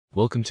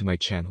Welcome to my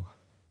channel.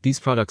 These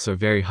products are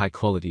very high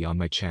quality on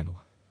my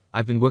channel.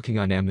 I've been working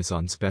on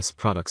Amazon's best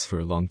products for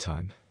a long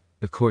time.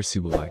 Of course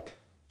you will like.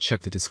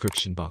 Check the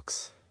description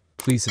box.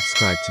 Please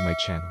subscribe to my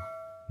channel.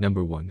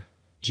 Number 1.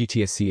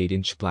 GTSC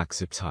 8-inch black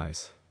zip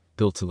ties.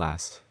 Built to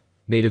last.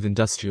 Made of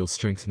industrial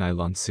strength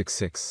nylon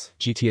 6/6,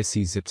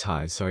 GTSC zip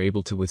ties are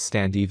able to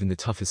withstand even the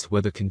toughest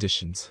weather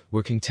conditions,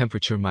 working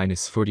temperature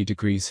 -40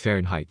 degrees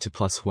Fahrenheit to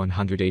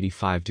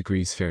 +185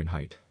 degrees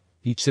Fahrenheit.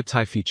 Each zip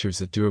tie features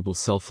a durable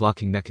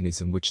self-locking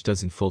mechanism which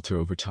doesn't falter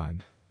over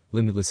time.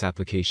 Limitless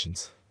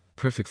applications.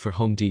 Perfect for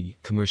home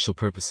commercial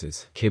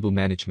purposes, cable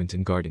management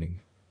and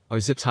gardening. Our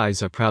zip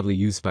ties are proudly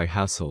used by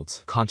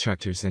households,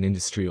 contractors and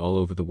industry all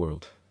over the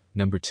world.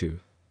 Number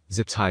 2.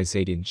 Zip ties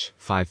 8-inch,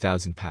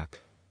 5000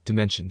 pack.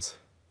 Dimensions.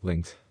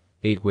 Length.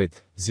 8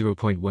 width,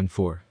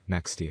 0.14,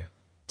 max dia.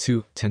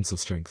 2. Tensile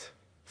strength.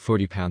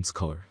 40 pounds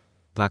color.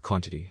 Black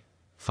quantity.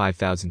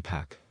 5000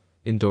 pack.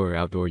 Indoor or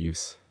outdoor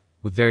use.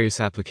 With various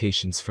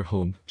applications for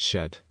home,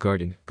 shed,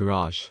 garden,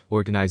 garage,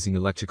 organizing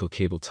electrical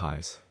cable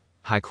ties.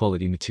 High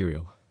quality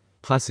material.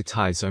 Plastic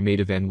ties are made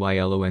of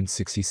nylon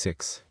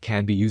 66,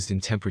 can be used in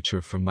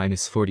temperature from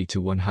 -40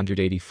 to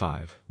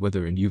 185,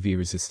 weather and UV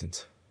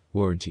resistant.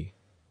 Warranty.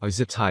 Our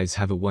zip ties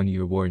have a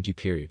 1-year warranty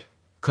period.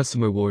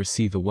 Customer will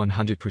receive a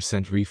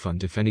 100%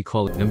 refund if any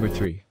quality. Number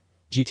 3.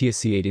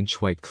 GTSC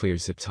 8-inch white clear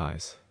zip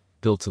ties.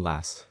 Built to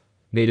last.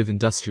 Made of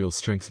industrial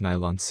strength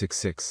nylon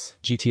 6/6,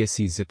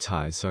 GTSC zip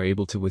ties are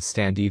able to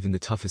withstand even the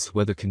toughest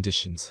weather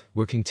conditions,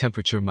 working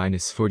temperature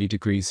 -40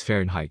 degrees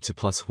Fahrenheit to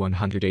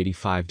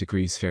 +185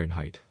 degrees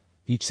Fahrenheit.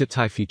 Each zip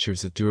tie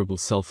features a durable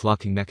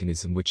self-locking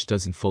mechanism which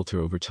doesn't falter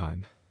over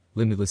time.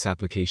 Limitless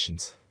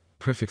applications.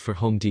 Perfect for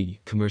home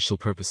commercial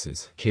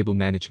purposes, cable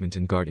management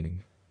and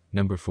gardening.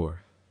 Number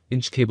 4.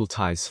 Inch cable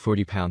ties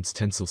 40 pounds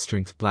tensile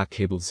strength black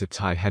cable zip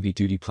tie heavy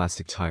duty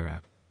plastic tie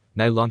wrap.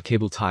 Nylon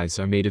cable ties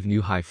are made of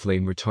new high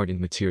flame retardant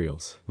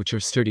materials, which are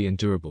sturdy and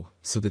durable,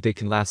 so that they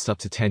can last up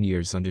to 10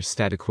 years under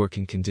static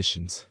working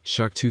conditions.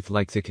 Shark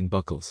tooth-like thickened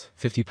buckles,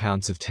 50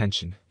 pounds of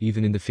tension,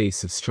 even in the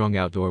face of strong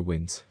outdoor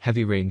winds.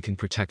 Heavy rain can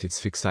protect its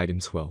fixed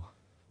items well.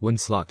 One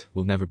slot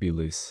will never be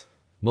loose.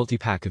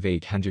 Multi-pack of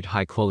 800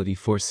 high-quality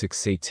 4,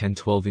 6, 8, 10,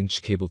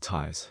 12-inch cable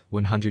ties,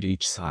 100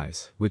 each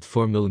size, with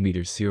 4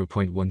 mm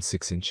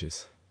 0.16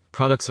 inches.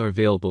 Products are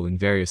available in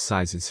various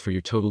sizes for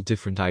your total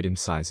different item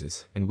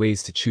sizes, and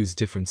ways to choose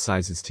different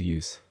sizes to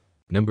use.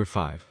 Number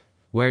 5.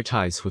 Wire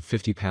ties with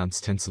 50 pounds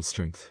tensile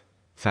strength.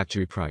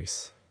 Factory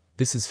price.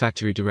 This is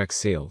factory direct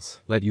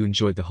sales, let you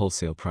enjoy the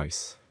wholesale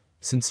price.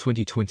 Since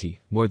 2020,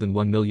 more than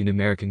 1 million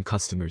American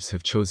customers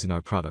have chosen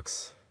our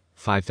products.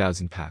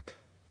 5000 pack.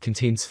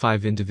 Contains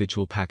 5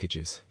 individual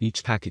packages,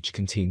 each package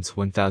contains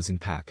 1000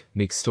 pack,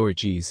 makes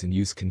storage ease and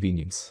use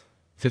convenience.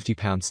 50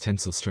 pounds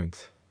tensile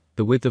strength.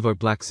 The width of our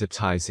black zip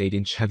ties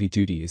 8-inch heavy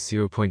duty is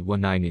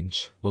 0.19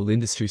 inch, while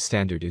industry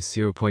standard is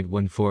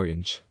 0.14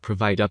 inch,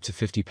 provide up to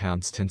 50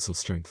 pounds tensile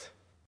strength.